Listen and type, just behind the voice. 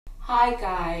Hi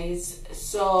guys,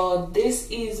 so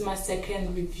this is my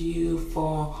second review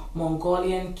for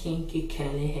Mongolian kinky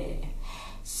curly hair.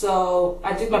 So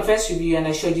I did my first review and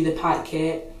I showed you the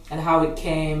packet and how it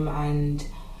came and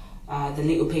the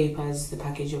little papers, the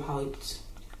package of how it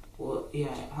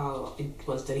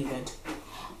was delivered.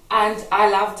 And I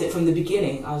loved it from the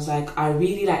beginning. I was like, I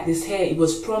really like this hair. It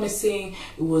was promising,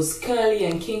 it was curly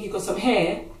and kinky, because some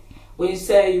hair, when you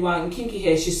say you want kinky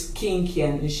hair, it's just kinky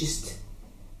and it's just,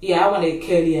 yeah, I wanted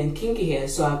curly and kinky hair,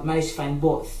 so I managed to find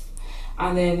both.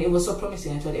 And then it was so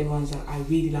promising. I told everyone, like, I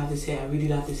really love this hair, I really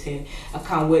love this hair. I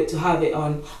can't wait to have it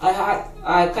on.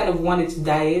 I kind of wanted to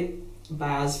dye it, but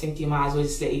I was thinking might as well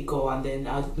just let it go, and then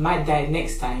I might dye it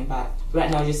next time, but right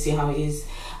now just see how it is.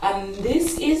 And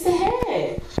this is the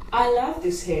hair. I love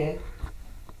this hair.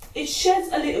 It sheds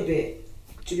a little bit,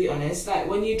 to be honest. Like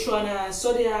when you're trying to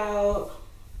sort it out,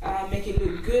 make it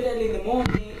look good early in the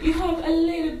morning, you have a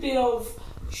little bit of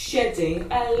shedding,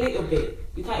 a little bit.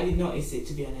 You can't even notice it,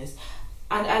 to be honest.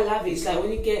 And I love it. It's like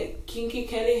when you get kinky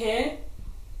curly hair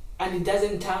and it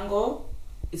doesn't tangle,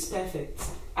 it's perfect.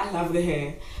 I love the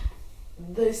hair.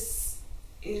 This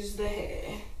is the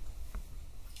hair.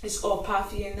 It's all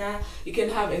puffy and that. You can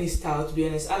have any style, to be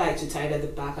honest. I like to tie it at the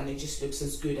back and it just looks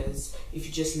as good as if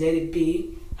you just let it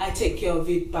be. I take care of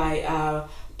it by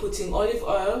putting olive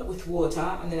oil with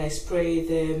water, and then I spray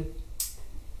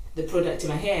the product in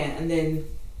my hair, and then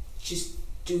just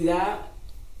do that.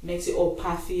 Makes it all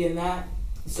puffy and that.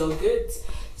 It's all good.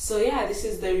 So yeah, this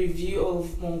is the review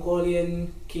of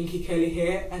Mongolian kinky curly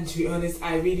hair, and to be honest,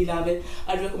 I really love it.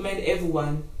 I'd recommend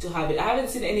everyone to have it. I haven't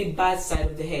seen any bad side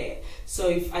of the hair, so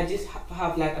if I just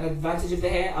have like an advantage of the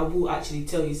hair, I will actually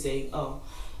tell you, saying, oh,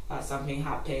 something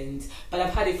happened. But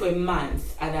I've had it for a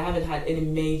month and I haven't had any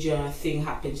major thing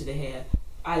happen to the hair.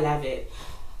 I love it.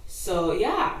 So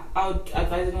yeah, I would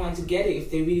advise anyone to get it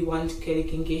if they really want curly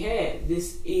kinky hair.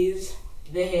 This is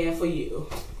the hair for you.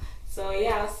 So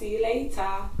yeah, I'll see you later.